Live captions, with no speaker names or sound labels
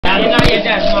Yeah,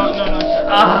 Dad, no.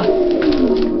 Ah.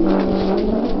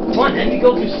 Come on, then you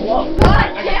go too slow.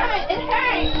 God damn it, it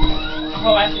hurts.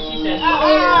 Oh, that's what she said.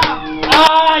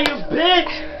 Ah, you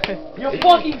bitch! You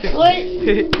fucking clit!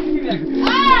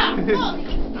 Look!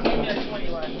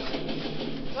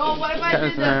 No, what if I do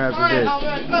this? Alright, I'm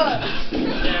gonna go.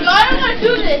 No, I don't want to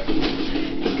do this.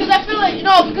 Because I feel like,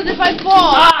 no, because if I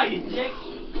fall. Ah, you dick!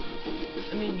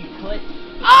 I mean, you clit.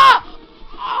 Ah!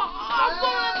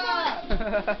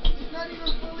 It's not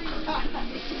even fully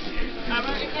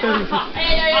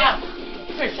Yeah.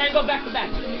 Kris, try to go back to back.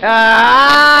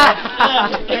 Ah!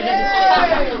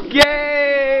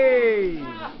 Yay!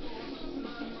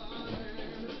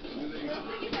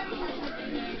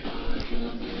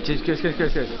 Chris. Chris,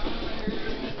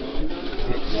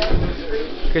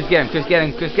 get him. Chris, get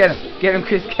him. Get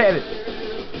it.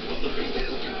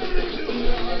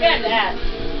 Get that.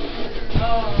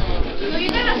 So you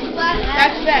got a flat ass.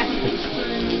 That's that.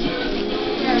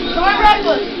 Come on,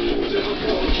 Rifles.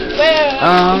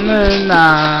 On the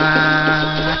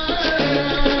night.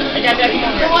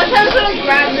 The one time someone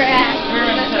grabbed your ass,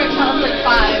 and that's where it sounds like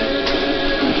 5.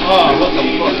 Oh, what the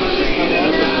fuck?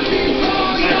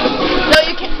 No,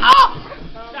 you can't. Oh!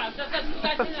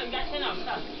 Stop. You got 10 up.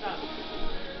 Stop.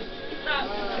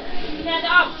 Stand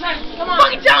up, come on.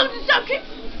 Fucking tell him to stop kicking.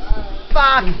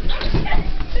 Fuck!